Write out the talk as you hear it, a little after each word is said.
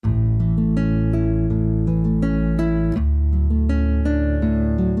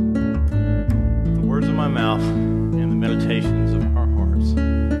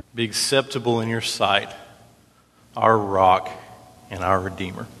be acceptable in your sight, our rock and our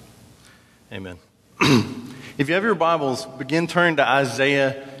Redeemer. Amen. If you have your Bibles, begin turning to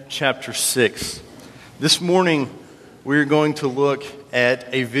Isaiah chapter 6. This morning, we're going to look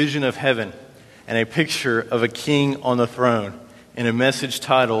at a vision of heaven and a picture of a king on the throne in a message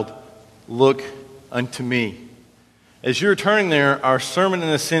titled, Look Unto Me. As you're turning there, our sermon in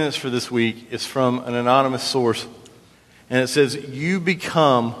a sentence for this week is from an anonymous source. And it says, you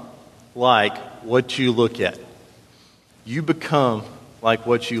become like what you look at. You become like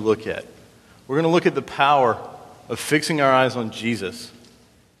what you look at. We're going to look at the power of fixing our eyes on Jesus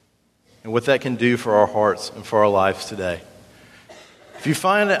and what that can do for our hearts and for our lives today. If you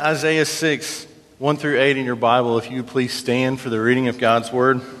find Isaiah 6, 1 through 8 in your Bible, if you would please stand for the reading of God's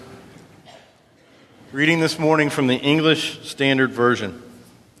Word. Reading this morning from the English Standard Version.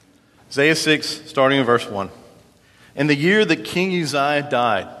 Isaiah 6, starting in verse 1. In the year that King Uzziah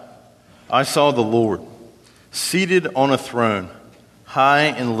died, I saw the Lord seated on a throne, high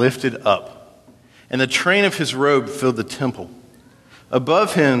and lifted up, and the train of his robe filled the temple.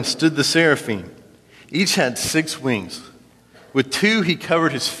 Above him stood the seraphim. Each had 6 wings. With 2 he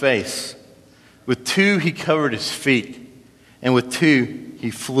covered his face, with 2 he covered his feet, and with 2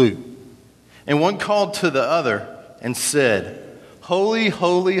 he flew. And one called to the other and said, Holy,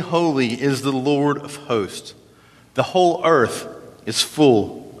 holy, holy is the Lord of hosts. The whole earth is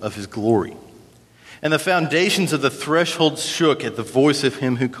full of his glory. And the foundations of the threshold shook at the voice of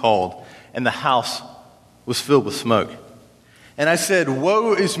him who called, and the house was filled with smoke. And I said,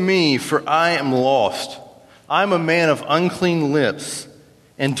 Woe is me, for I am lost. I am a man of unclean lips,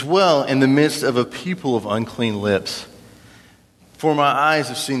 and dwell in the midst of a people of unclean lips. For my eyes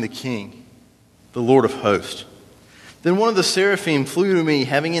have seen the King, the Lord of hosts. Then one of the seraphim flew to me,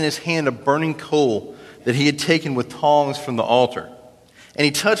 having in his hand a burning coal that he had taken with tongs from the altar. And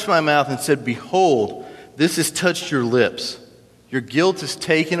he touched my mouth and said, Behold, this has touched your lips. Your guilt is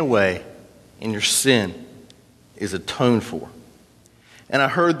taken away, and your sin is atoned for. And I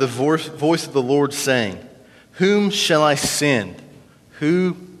heard the voice of the Lord saying, Whom shall I send?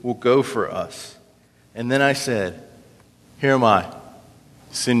 Who will go for us? And then I said, Here am I.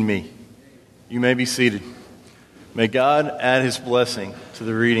 Send me. You may be seated. May God add his blessing to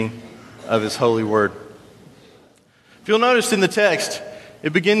the reading of his holy word. If you'll notice in the text,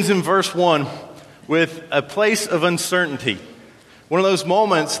 it begins in verse 1 with a place of uncertainty. One of those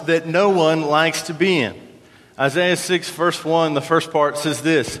moments that no one likes to be in. Isaiah 6 verse 1, the first part says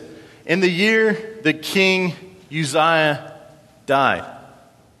this, In the year that King Uzziah died.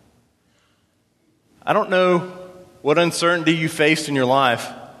 I don't know what uncertainty you faced in your life,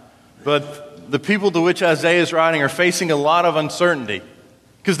 but the people to which Isaiah is writing are facing a lot of uncertainty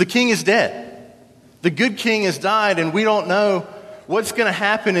because the king is dead. The good king has died, and we don't know what's going to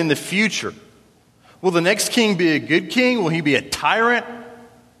happen in the future. Will the next king be a good king? Will he be a tyrant?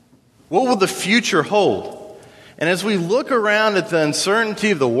 What will the future hold? And as we look around at the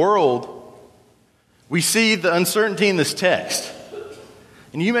uncertainty of the world, we see the uncertainty in this text.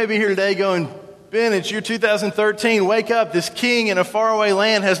 And you may be here today going, Ben, it's year 2013. Wake up. This king in a faraway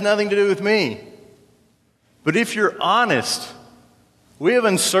land has nothing to do with me. But if you're honest, we have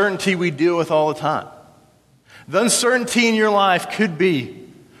uncertainty we deal with all the time. The uncertainty in your life could be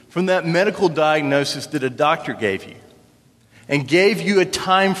from that medical diagnosis that a doctor gave you and gave you a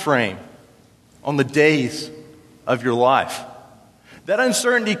time frame on the days of your life. That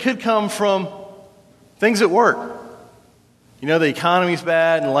uncertainty could come from things at work. You know, the economy's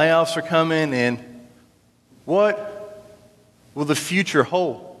bad and layoffs are coming, and what will the future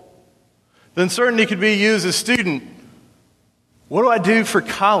hold? The uncertainty could be you as a student. What do I do for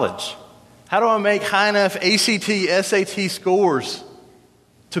college? How do I make high enough ACT, SAT scores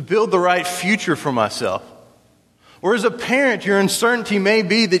to build the right future for myself? Or as a parent, your uncertainty may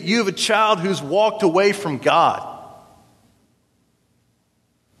be that you have a child who's walked away from God.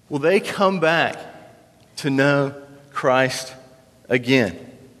 Will they come back to know Christ again?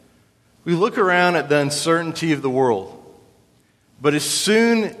 We look around at the uncertainty of the world, but as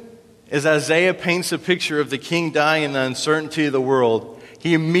soon as Isaiah paints a picture of the king dying in the uncertainty of the world,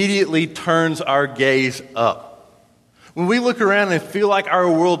 he immediately turns our gaze up. When we look around and feel like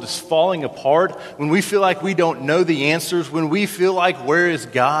our world is falling apart, when we feel like we don't know the answers, when we feel like where is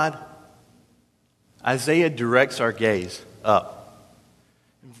God, Isaiah directs our gaze up.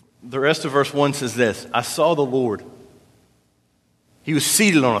 The rest of verse 1 says this, I saw the Lord. He was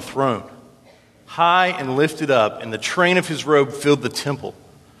seated on a throne, high and lifted up, and the train of his robe filled the temple.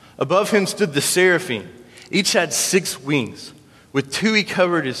 Above him stood the seraphim. Each had 6 wings. With 2 he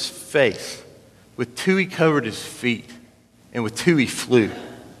covered his face, with 2 he covered his feet, and with 2 he flew.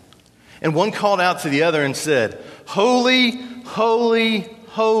 And one called out to the other and said, "Holy, holy,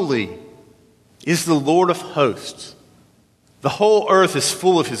 holy is the Lord of hosts. The whole earth is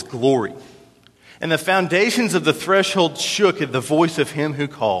full of his glory." And the foundations of the threshold shook at the voice of him who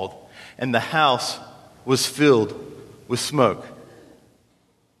called, and the house was filled with smoke.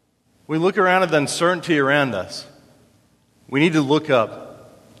 We look around at the uncertainty around us. We need to look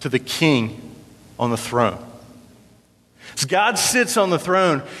up to the King on the throne. As God sits on the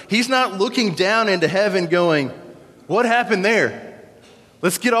throne, he's not looking down into heaven going, "What happened there?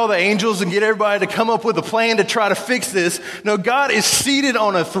 Let's get all the angels and get everybody to come up with a plan to try to fix this." No, God is seated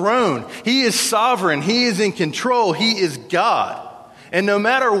on a throne. He is sovereign. He is in control. He is God. And no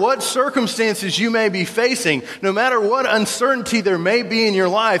matter what circumstances you may be facing, no matter what uncertainty there may be in your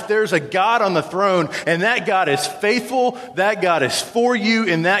life, there's a God on the throne, and that God is faithful, that God is for you,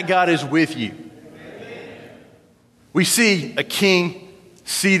 and that God is with you. We see a king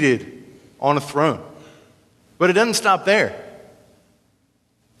seated on a throne. But it doesn't stop there.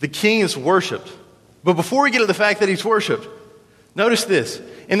 The king is worshiped. But before we get to the fact that he's worshiped, notice this.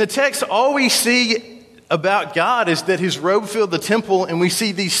 In the text, all we see about God is that his robe filled the temple, and we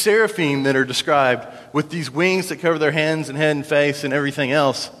see these seraphim that are described with these wings that cover their hands and head and face and everything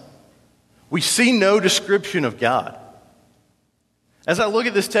else. We see no description of God. As I look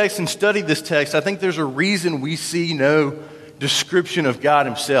at this text and study this text, I think there's a reason we see no description of God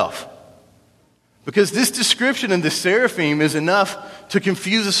himself. Because this description of the seraphim is enough to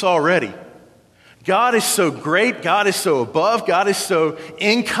confuse us already. God is so great, God is so above, God is so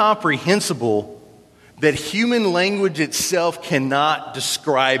incomprehensible that human language itself cannot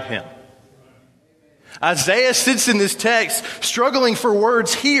describe him. Isaiah sits in this text struggling for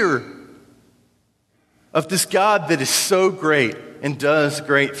words here of this God that is so great and does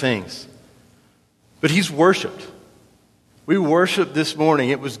great things. But he's worshiped. We worshiped this morning.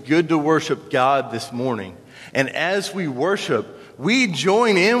 It was good to worship God this morning. And as we worship, we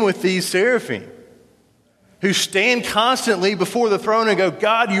join in with these seraphim who stand constantly before the throne and go,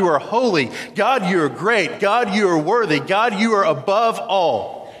 "God, you are holy. God, you are great. God, you are worthy. God, you are above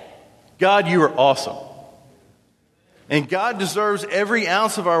all. God, you are awesome." And God deserves every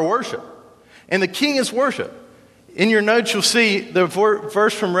ounce of our worship. And the king is worship. In your notes, you'll see the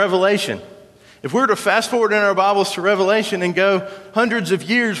verse from Revelation. If we were to fast forward in our Bibles to Revelation and go hundreds of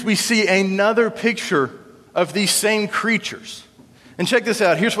years, we see another picture of these same creatures. And check this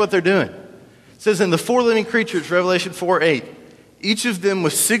out. Here's what they're doing. It says, "In the four living creatures," Revelation 4:8, "each of them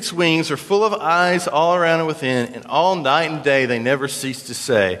with 6 wings are full of eyes all around and within, and all night and day they never cease to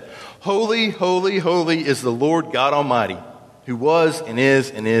say, 'Holy, holy, holy is the Lord God Almighty, who was and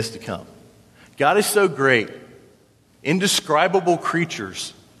is to come.'" God is so great. Indescribable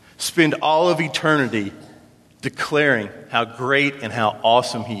creatures spend all of eternity declaring how great and how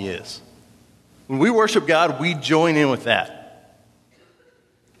awesome he is. When we worship God, we join in with that.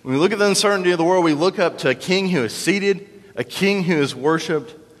 When we look at the uncertainty of the world, we look up to a king who is seated, a king who is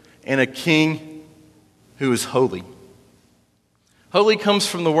worshiped, and a king who is holy. Holy comes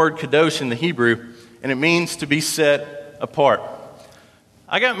from the word kadosh in the Hebrew, and it means to be set apart.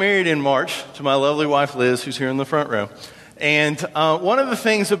 I got married in March to my lovely wife, Liz, who's here in the front row. And one of the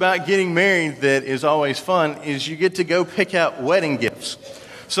things about getting married that is always fun is you get to go pick out wedding gifts.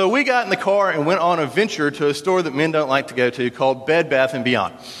 So we got in the car and went on a venture to a store that men don't like to go to called Bed Bath &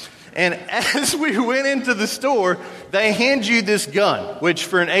 Beyond. And as we went into the store, they hand you this gun, which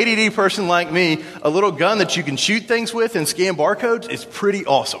for an ADD person like me, a little gun that you can shoot things with and scan barcodes is pretty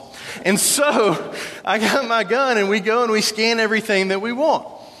awesome. And so I got my gun and we go and we scan everything that we want.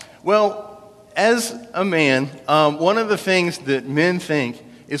 Well, as a man, one of the things that men think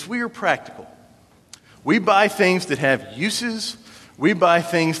is we are practical. We buy things that have uses. We buy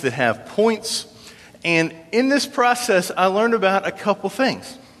things that have points. And in this process, I learned about a couple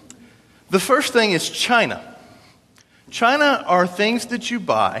things. The first thing is China. China are things that you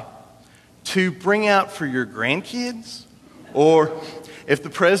buy to bring out for your grandkids, or if the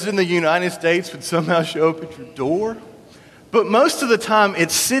President of the United States would somehow show up at your door. But most of the time,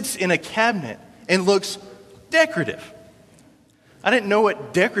 it sits in a cabinet and looks decorative. I didn't know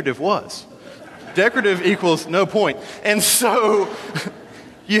what decorative was. Decorative equals no point. And so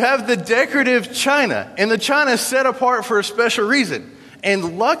you have the decorative china, and the china is set apart for a special reason.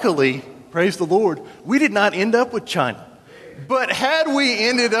 And luckily, praise the Lord, we did not end up with China. But had we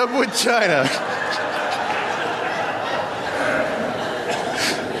ended up with China,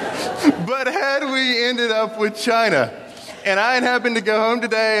 and I had happened to go home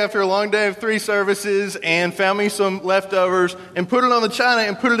today after a long day of 3 services and found me some leftovers and put it on the china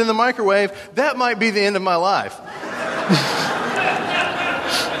and put it in the microwave, that might be the end of my life.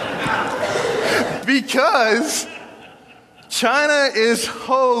 Because China is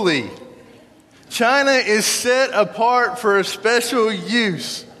holy. China is set apart for a special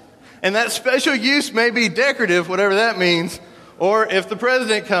use. And that special use may be decorative, whatever that means, or if the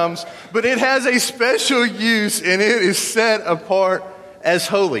president comes, but it has a special use and it is set apart as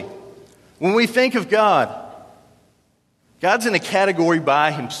holy. When we think of God, God's in a category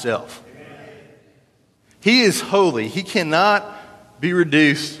by himself. He is holy. He cannot be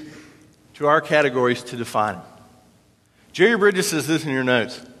reduced to our categories to define him. Jerry Bridges says this in your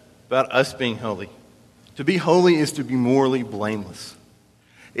notes about us being holy. To be holy is to be morally blameless.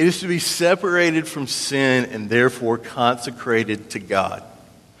 It is to be separated from sin and therefore consecrated to God.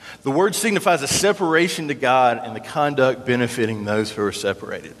 The word signifies a separation to God and the conduct benefiting those who are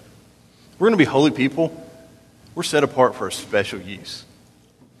separated. We're going to be holy people. We're set apart for a special use.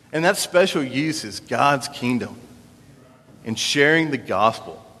 And that special use is God's kingdom and sharing the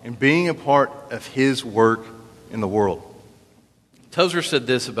gospel and being a part of his work in the world. Tozer said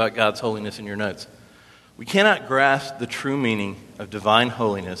this about God's holiness in your notes. We cannot grasp the true meaning of divine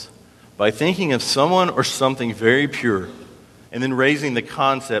holiness by thinking of someone or something very pure and then raising the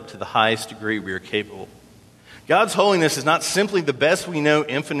concept to the highest degree we are capable. God's holiness is not simply the best we know,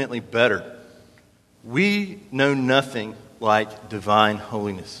 infinitely better. We know nothing like divine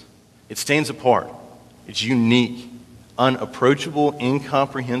holiness. It stands apart. It's unique, unapproachable,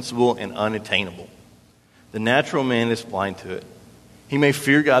 incomprehensible, and unattainable. The natural man is blind to it. He may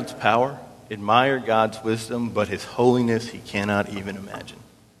fear God's power, admire God's wisdom, but his holiness he cannot even imagine.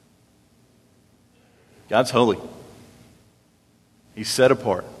 God's holy. He's set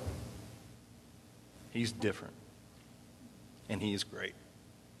apart. He's different. And he is great.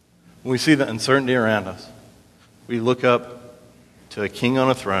 When we see the uncertainty around us, we look up to a king on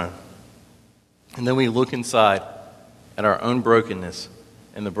a throne, and then we look inside at our own brokenness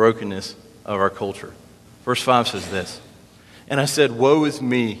and the brokenness of our culture. Verse 5 says this, "And I said, woe is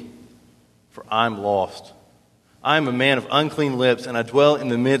me, for I'm lost. I am a man of unclean lips, and I dwell in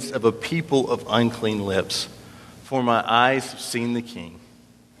the midst of a people of unclean lips. For my eyes have seen the King,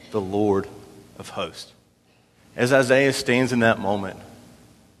 the Lord of hosts." As Isaiah stands in that moment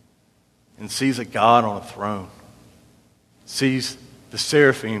and sees a God on a throne, sees the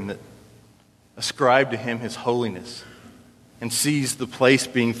seraphim that ascribe to him his holiness, and sees the place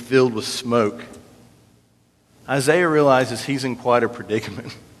being filled with smoke, Isaiah realizes he's in quite a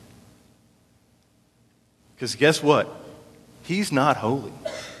predicament. Because guess what? He's not holy.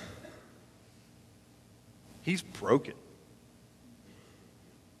 He's broken.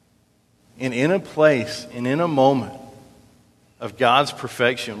 And in a place and in a moment of God's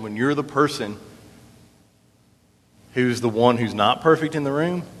perfection, when you're the person who's the one who's not perfect in the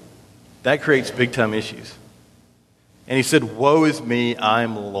room, that creates big time issues. And he said, woe is me,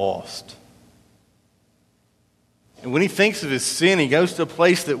 I'm lost. And when he thinks of his sin, he goes to a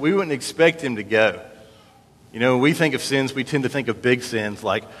place that we wouldn't expect him to go. You know, when we think of sins, we tend to think of big sins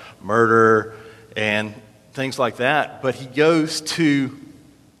like murder and things like that. But he goes to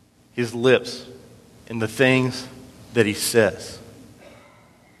his lips and the things that he says,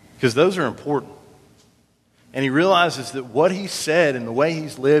 because those are important. And he realizes that what he said and the way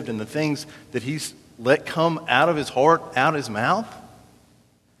he's lived and the things that he's let come out of his heart, out of his mouth,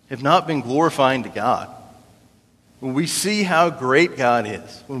 have not been glorifying to God. When we see how great God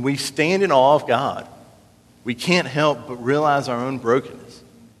is, when we stand in awe of God, we can't help but realize our own brokenness.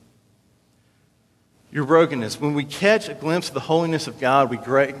 Your brokenness. When we catch a glimpse of the holiness of God, we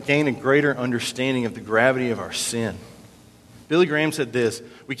gain a greater understanding of the gravity of our sin. Billy Graham said this,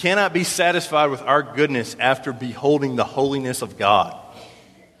 "We cannot be satisfied with our goodness after beholding the holiness of God."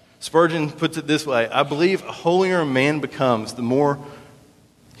 Spurgeon puts it this way, "I believe a holier a man becomes, the more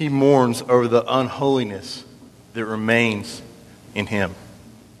he mourns over the unholiness that remains in him."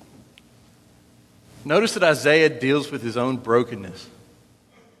 Notice that Isaiah deals with his own brokenness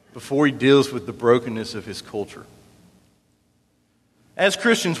before he deals with the brokenness of his culture. As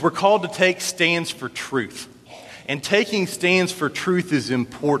Christians, we're called to take stands for truth. And taking stands for truth is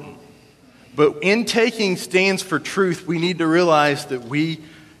important. But in taking stands for truth, we need to realize that we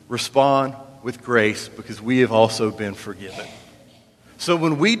respond with grace because we have also been forgiven. So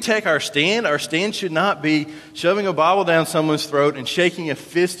when we take our stand should not be shoving a Bible down someone's throat and shaking a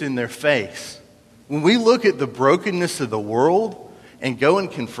fist in their face. When we look at the brokenness of the world and go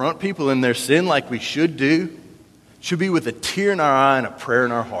and confront people in their sin like we should do, it should be with a tear in our eye and a prayer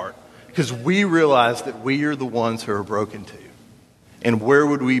in our heart. Because we realize that we are the ones who are broken too. And where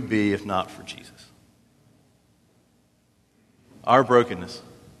would we be if not for Jesus? Our brokenness.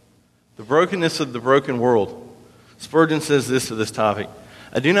 The brokenness of the broken world. Spurgeon says this to this topic.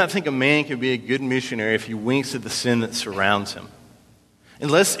 I do not think a man can be a good missionary if he winks at the sin that surrounds him,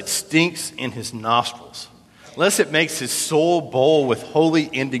 unless it stinks in his nostrils, unless it makes his soul boil with holy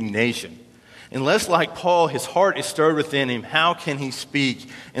indignation, unless, like Paul, his heart is stirred within him. How can he speak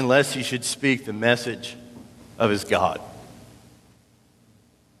unless he should speak the message of his God?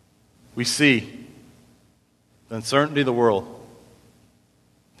 We see the uncertainty of the world,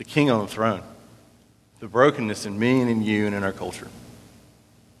 the king on the throne, the brokenness in me and in you and in our culture.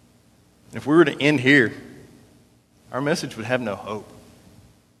 And if we were to end here, our message would have no hope.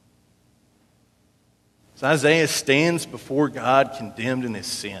 So Isaiah stands before God condemned in his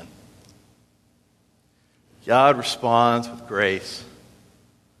sin. God responds with grace.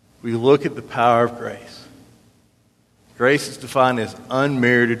 We look at the power of grace. Grace is defined as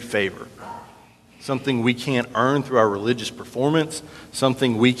unmerited favor, something we can't earn through our religious performance,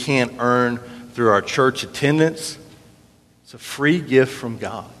 something we can't earn through our church attendance. It's a free gift from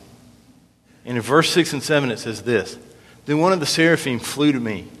God. And in verse 6 and 7 it says this, "Then one of the seraphim flew to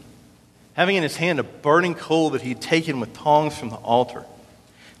me, having in his hand a burning coal that he had taken with tongs from the altar.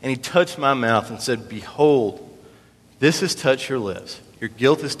 And he touched my mouth and said, 'Behold, this has touched your lips. Your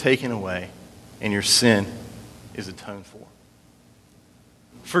guilt is taken away, and your sin is atoned for.'"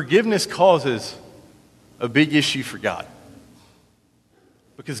 Forgiveness causes a big issue for God.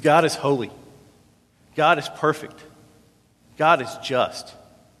 Because God is holy. God is perfect. God is just.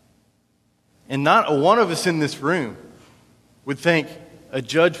 And not a one of us in this room would think a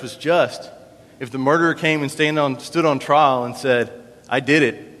judge was just if the murderer came and stood on trial and said, "I did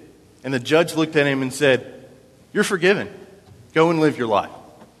it." And the judge looked at him and said, "You're forgiven. Go and live your life."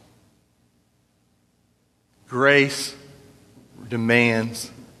 Grace demands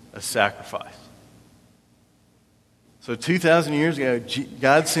a sacrifice. So 2,000 years ago,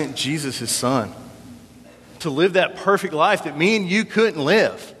 God sent Jesus, his son, to live that perfect life that me and you couldn't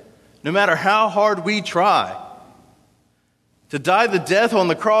live, no matter how hard we try. To die the death on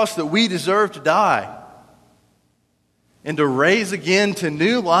the cross that we deserve to die. And to raise again to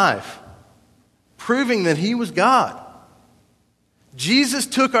new life, proving that he was God. Jesus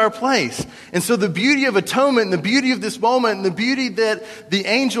took our place. And so the beauty of atonement and the beauty of this moment and the beauty that the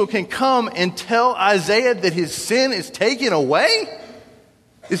angel can come and tell Isaiah that his sin is taken away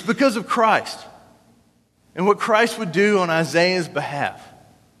is because of Christ and what Christ would do on Isaiah's behalf.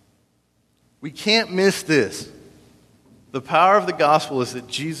 We can't miss this. The power of the gospel is that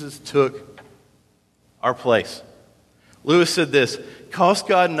Jesus took our place. Lewis said this, "It cost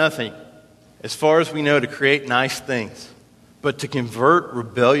God nothing, as far as we know, to create nice things, but to convert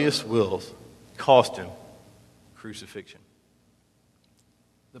rebellious wills cost him crucifixion."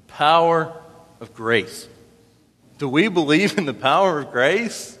 The power of grace. Do we believe in the power of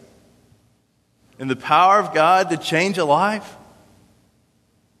grace? In the power of God to change a life?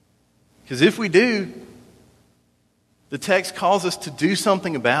 Because if we do, the text calls us to do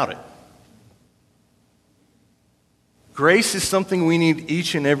something about it. Grace is something we need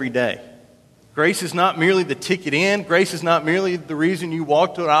each and every day. Grace is not merely the ticket in. Grace is not merely the reason you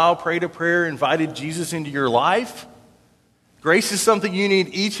walked an aisle, prayed a prayer, invited Jesus into your life. Grace is something you need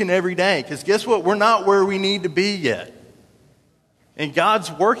each and every day. Because guess what? We're not where we need to be yet. And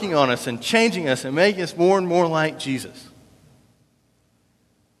God's working on us and changing us and making us more and more like Jesus.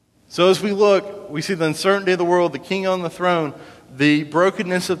 So as we look, we see the uncertainty of the world, the king on the throne, the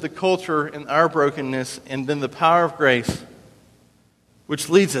brokenness of the culture and our brokenness, and then the power of grace, which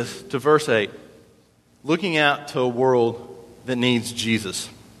leads us to verse 8, looking out to a world that needs Jesus.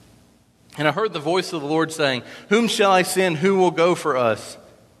 "And I heard the voice of the Lord saying, 'Whom shall I send? Who will go for us?'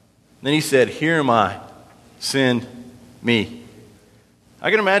 Then he said, 'Here am I. Send me.'"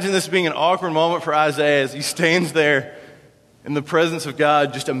 I can imagine this being an awkward moment for Isaiah as he stands there in the presence of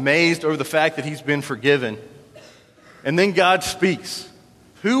God, just amazed over the fact that he's been forgiven. And then God speaks.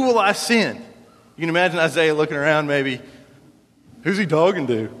 "Who will I send?" You can imagine Isaiah looking around maybe. Who's he talking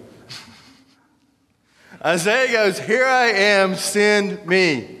to? Isaiah goes, "Here I am, send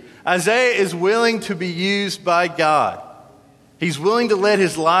me." Isaiah is willing to be used by God. He's willing to let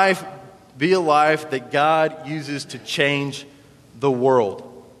his life be a life that God uses to change the world.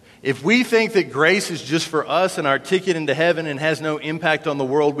 If we think that grace is just for us and our ticket into heaven and has no impact on the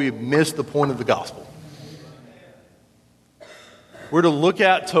world, we've missed the point of the gospel. We're to look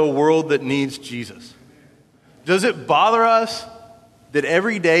out to a world that needs Jesus. Does it bother us that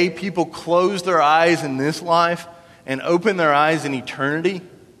every day people close their eyes in this life and open their eyes in eternity?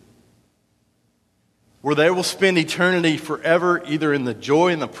 Where they will spend eternity forever either in the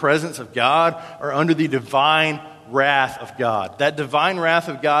joy and the presence of God or under the divine wrath of God. That divine wrath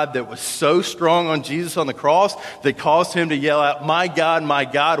of God that was so strong on Jesus on the cross that caused him to yell out, my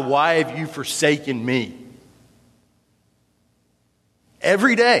God, why have you forsaken me?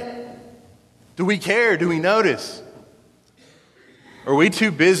 Every day. Do we care? Do we notice? Are we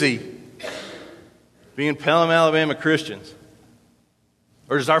too busy being Pelham, Alabama Christians?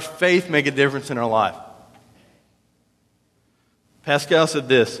 Or does our faith make a difference in our life? Pascal said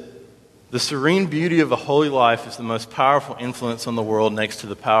this: the serene beauty of a holy life is the most powerful influence on the world next to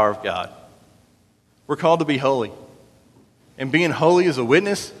the power of God. We're called to be holy. And being holy is a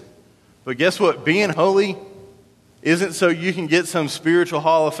witness. But guess what? Being holy isn't so you can get some spiritual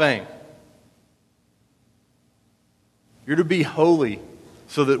hall of fame. You're to be holy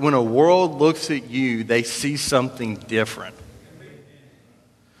so that when a world looks at you, they see something different.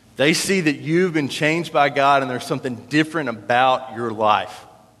 They see that you've been changed by God and there's something different about your life.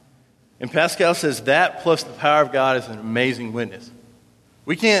 And Pascal says that plus the power of God is an amazing witness.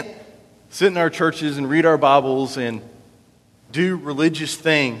 We can't sit in our churches and read our Bibles and do religious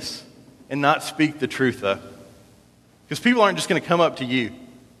things and not speak the truth, though. Because people aren't just going to come up to you.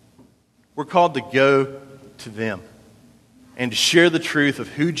 We're called to go to them and to share the truth of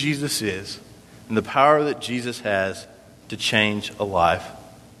who Jesus is and the power that Jesus has to change a life.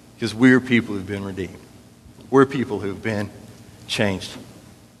 Because we're people who've been redeemed. We're people who've been changed.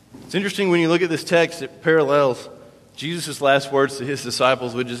 It's interesting when you look at this text, it parallels Jesus' last words to his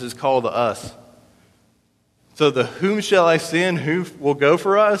disciples, which is his call to us. So the whom shall I send, who will go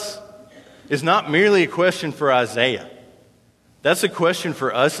for us, is not merely a question for Isaiah. That's a question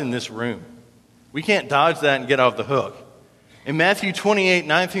for us in this room. We can't dodge that and get off the hook. In Matthew 28,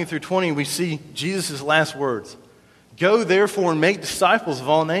 19 through 20, we see Jesus' last words. Go therefore and make disciples of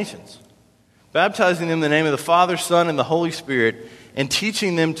all nations, baptizing them in the name of the Father, Son, and the Holy Spirit, and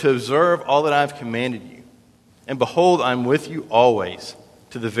teaching them to observe all that I have commanded you. And behold, I am with you always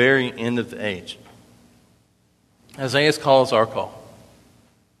to the very end of the age. Isaiah's call is our call.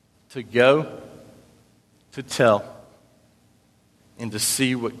 To go, to tell, and to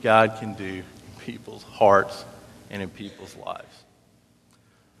see what God can do in people's hearts and in people's lives.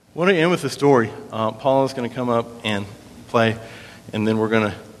 I want to end with a story. Paul is going to come up and play, and then we're going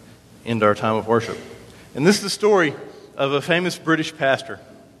to end our time of worship. And this is the story of a famous British pastor.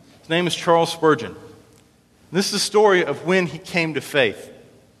 His name is Charles Spurgeon. And this is the story of when he came to faith.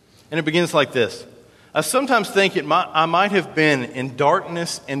 And it begins like this. I sometimes think I might have been in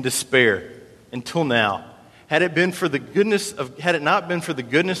darkness and despair until now, had it not been for the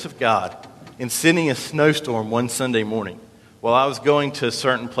goodness of God in sending a snowstorm one Sunday morning while I was going to a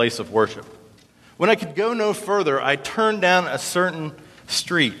certain place of worship. When I could go no further, I turned down a certain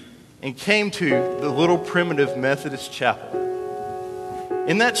street and came to the little primitive Methodist chapel.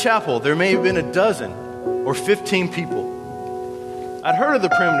 In that chapel, there may have been a dozen or 15 people. I'd heard of the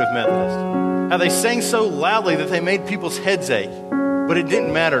primitive Methodists, how they sang so loudly that they made people's heads ache, but it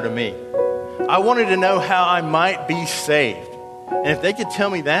didn't matter to me. I wanted to know how I might be saved. And if they could tell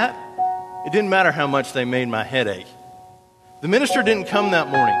me that, it didn't matter how much they made my head ache. The minister didn't come that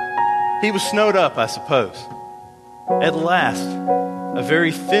morning. He was snowed up, I suppose. At last, a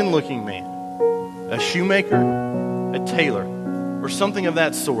very thin-looking man, a shoemaker, a tailor, or something of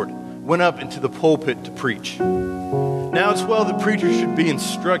that sort, went up into the pulpit to preach. Now it's well that preachers should be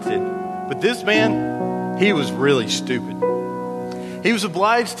instructed, but this man, he was really stupid. He was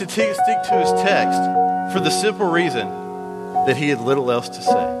obliged to stick to his text for the simple reason that he had little else to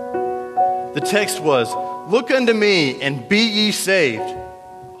say. The text was, "Look unto me and be ye saved,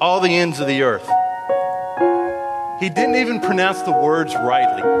 all the ends of the earth." He didn't even pronounce the words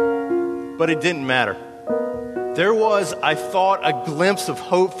rightly, but it didn't matter. There was, I thought, a glimpse of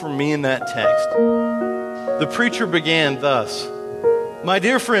hope for me in that text. The preacher began thus, "My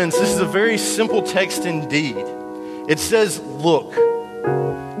dear friends, this is a very simple text indeed. It says, look.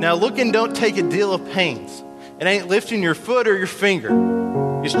 Now look and don't take a deal of pains. It ain't lifting your foot or your finger.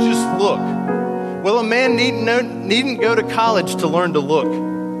 It's just look. Well, a man needn't go to college to learn to look.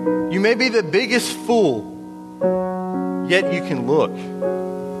 You may be the biggest fool, yet you can look.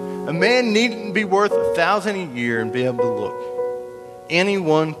 A man needn't be worth 1,000 a year and be able to look.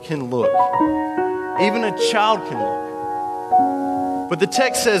 Anyone can look. Even a child can look. But the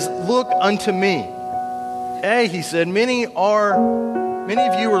text says, look unto me. Hey, he said, many of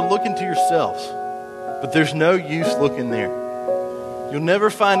you are looking to yourselves, but there's no use looking there. You'll never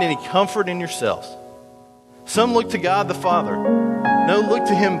find any comfort in yourselves. Some look to God the Father. No, look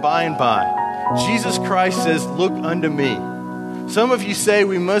to him by and by. Jesus Christ says, look unto me. Some of you say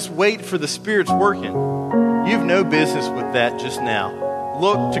we must wait for the Spirit's working. You've no business with that just now.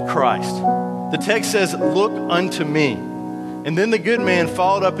 Look to Christ. The text says, "Look unto me." And then the good man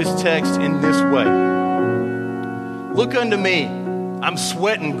followed up his text in this way. "Look unto me. I'm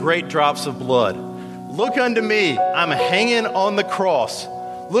sweating great drops of blood. Look unto me. I'm hanging on the cross.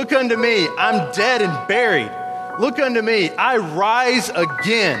 Look unto me. I'm dead and buried. Look unto me. I rise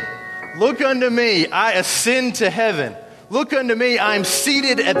again. Look unto me. I ascend to heaven. Look unto me. I am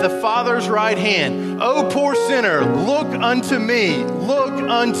seated at the Father's right hand. O poor sinner, look unto me. Look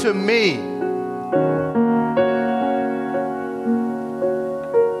unto me."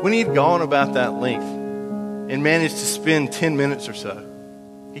 When he'd gone about that length and managed to spend 10 minutes or so,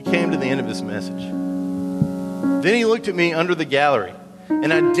 he came to the end of his message. Then he looked at me under the gallery,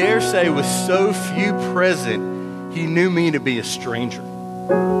 and I dare say with so few present, he knew me to be a stranger.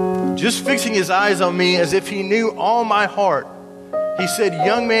 Just fixing his eyes on me as if he knew all my heart, he said,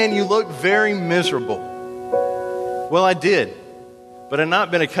 "Young man, you look very miserable." Well, I did, but I'd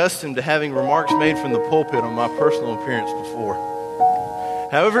not been accustomed to having remarks made from the pulpit on my personal appearance before.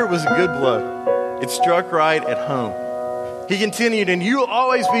 However, it was a good blow. It struck right at home. He continued, "And you'll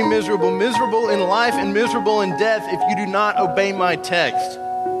always be miserable, miserable in life and miserable in death if you do not obey my text.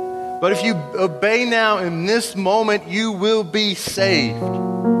 But if you obey now in this moment, you will be saved."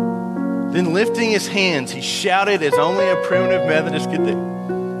 Then lifting his hands, he shouted as only a primitive Methodist could do,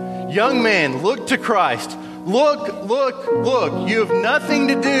 "Young man, look to Christ. Look, look, look. You have nothing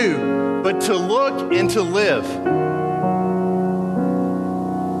to do but to look and to live."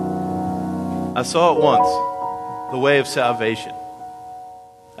 I saw at once the way of salvation.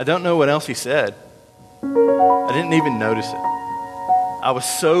 I don't know what else he said. I didn't even notice it. I was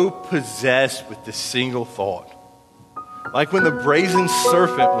so possessed with this single thought. Like when the brazen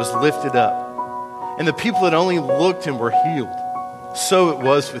serpent was lifted up and the people that only looked and were healed, so it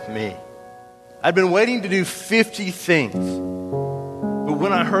was with me. I'd been waiting to do 50 things, but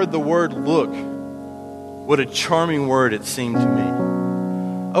when I heard the word "look," what a charming word it seemed to me.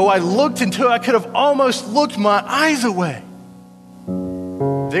 Oh, I looked until I could have almost looked my eyes away.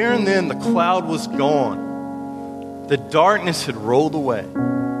 There and then the cloud was gone. The darkness had rolled away.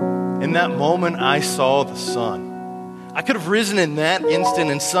 In that moment, I saw the sun. I could have risen in that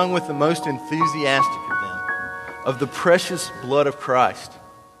instant and sung with the most enthusiastic of them, of the precious blood of Christ,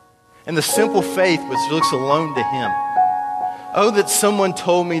 and the simple faith which looks alone to him. Oh, that someone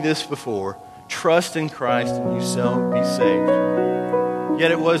told me this before. Trust in Christ and you shall be saved.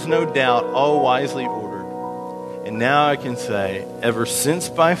 Yet it was no doubt all wisely ordered. And now I can say, ever since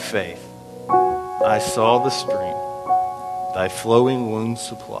by faith I saw the stream, thy flowing wounds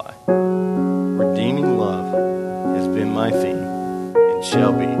supply. Redeeming love has been my theme and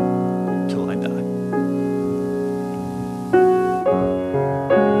shall be till I die.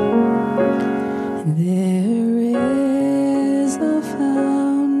 There is a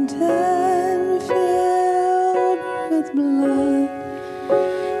fountain filled with blood,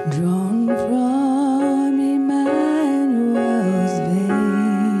 drawn from Emmanuel's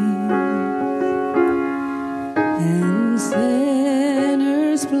veins, and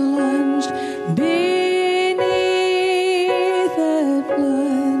sinners plunged beneath that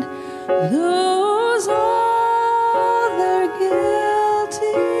blood lose all their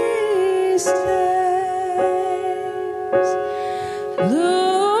guilty stains,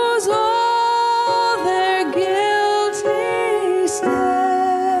 lose all their guilty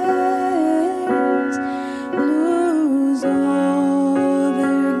stains, lose all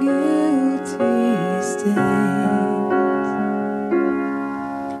their guilty stains,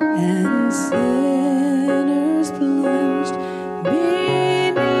 and sinners plunged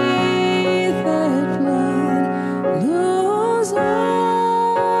beneath that flood lose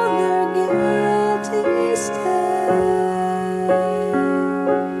all their guilty stains.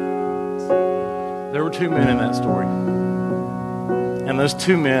 There were two men in that story. And those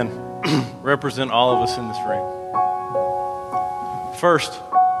two men represent all of us in this room. First,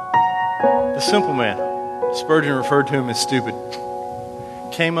 the simple man, Spurgeon referred to him as stupid,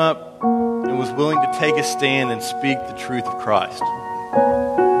 came up and was willing to take a stand and speak the truth of Christ.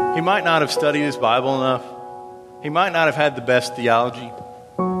 He might not have studied his Bible enough. He might not have had the best theology.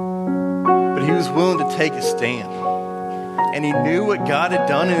 But he was willing to take a stand. And he knew what God had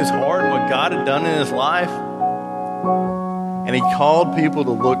done in his heart and what God had done in his life. And he called people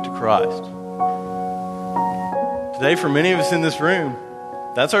to look to Christ. Today, for many of us in this room,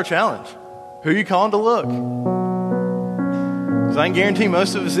 that's our challenge. Who are you calling to look? Because I can guarantee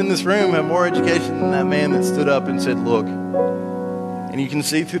most of us in this room have more education than that man that stood up and said, "Look." And you can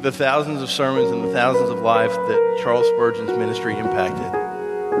see through the thousands of sermons and the thousands of lives that Charles Spurgeon's ministry impacted,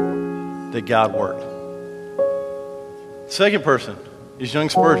 that God worked. The second person is young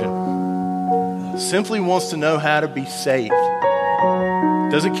Spurgeon. simply wants to know how to be saved,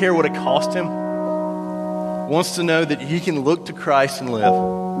 doesn't care what it cost him, wants to know that he can look to Christ and live.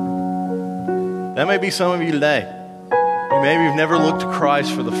 That may be some of you today. Maybe you've never looked to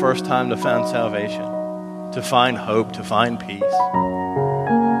Christ for the first time to find salvation, to find hope, to find peace.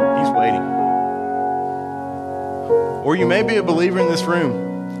 He's waiting. Or you may be a believer in this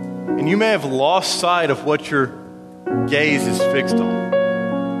room, and you may have lost sight of what your gaze is fixed on.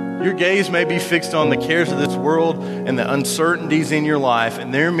 Your gaze may be fixed on the cares of this world and the uncertainties in your life,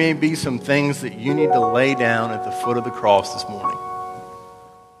 and there may be some things that you need to lay down at the foot of the cross this morning.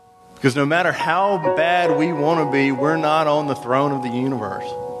 Because no matter how bad we want to be, we're not on the throne of the universe.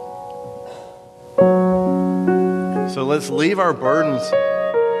 So let's leave our burdens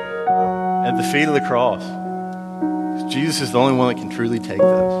at the feet of the cross. Jesus is the only one that can truly take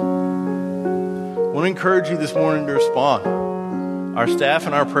those. I want to encourage you this morning to respond. Our staff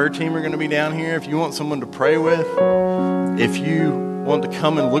and our prayer team are going to be down here. If you want someone to pray with, if you want to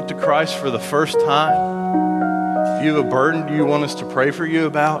come and look to Christ for the first time, if you have a burden you want us to pray for you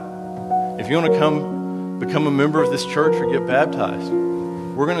about, if you want to come become a member of this church or get baptized,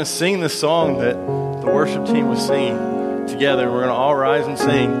 we're going to sing the song that the worship team was singing together. We're going to all rise and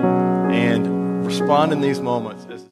sing and respond in these moments.